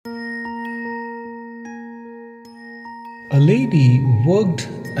A lady worked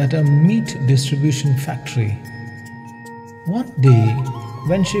at a meat distribution factory. One day,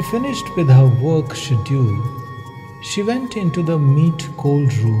 when she finished with her work schedule, she went into the meat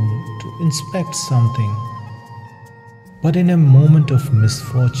cold room to inspect something. But in a moment of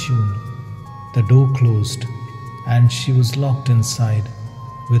misfortune, the door closed and she was locked inside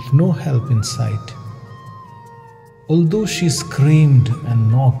with no help in sight. Although she screamed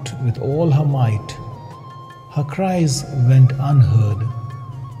and knocked with all her might, her cries went unheard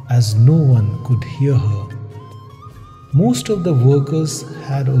as no one could hear her. Most of the workers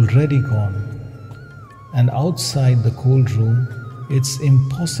had already gone, and outside the cold room, it's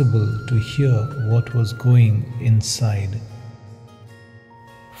impossible to hear what was going inside.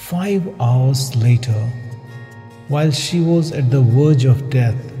 5 hours later, while she was at the verge of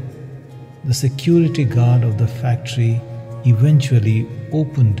death, the security guard of the factory eventually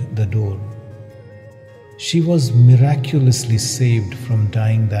opened the door. She was miraculously saved from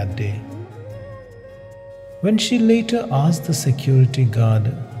dying that day. When she later asked the security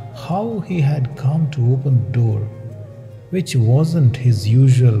guard how he had come to open the door, which wasn't his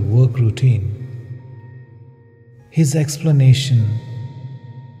usual work routine, his explanation: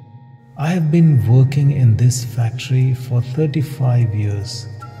 "I have been working in this factory for 35 years.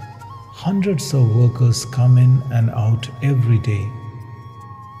 Hundreds of workers come in and out every day.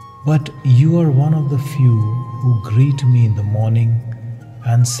 But you are one of the few who greet me in the morning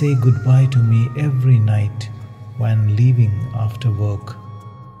and say goodbye to me every night when leaving after work.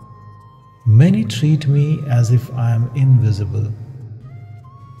 Many treat me as if I am invisible.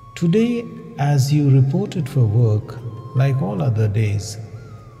 Today, as you reported for work, like all other days,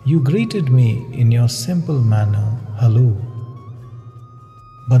 you greeted me in your simple manner, hello.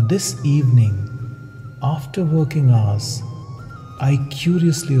 But this evening, after working hours, I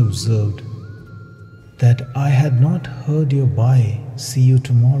curiously observed that I had not heard your bye, see you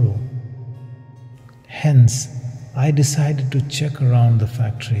tomorrow. Hence, I decided to check around the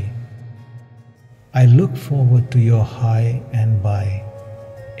factory. I look forward to your hi and bye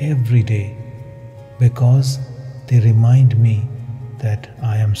every day because they remind me that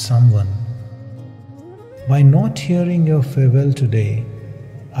I am someone. By not hearing your farewell today,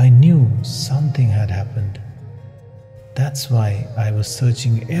 I knew something had happened. That's why I was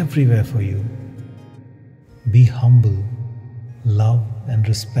searching everywhere for you. Be humble, love and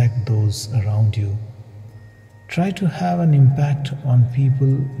respect those around you. Try to have an impact on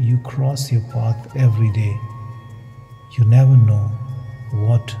people you cross your path every day. You never know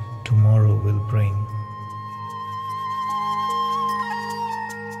what tomorrow will bring."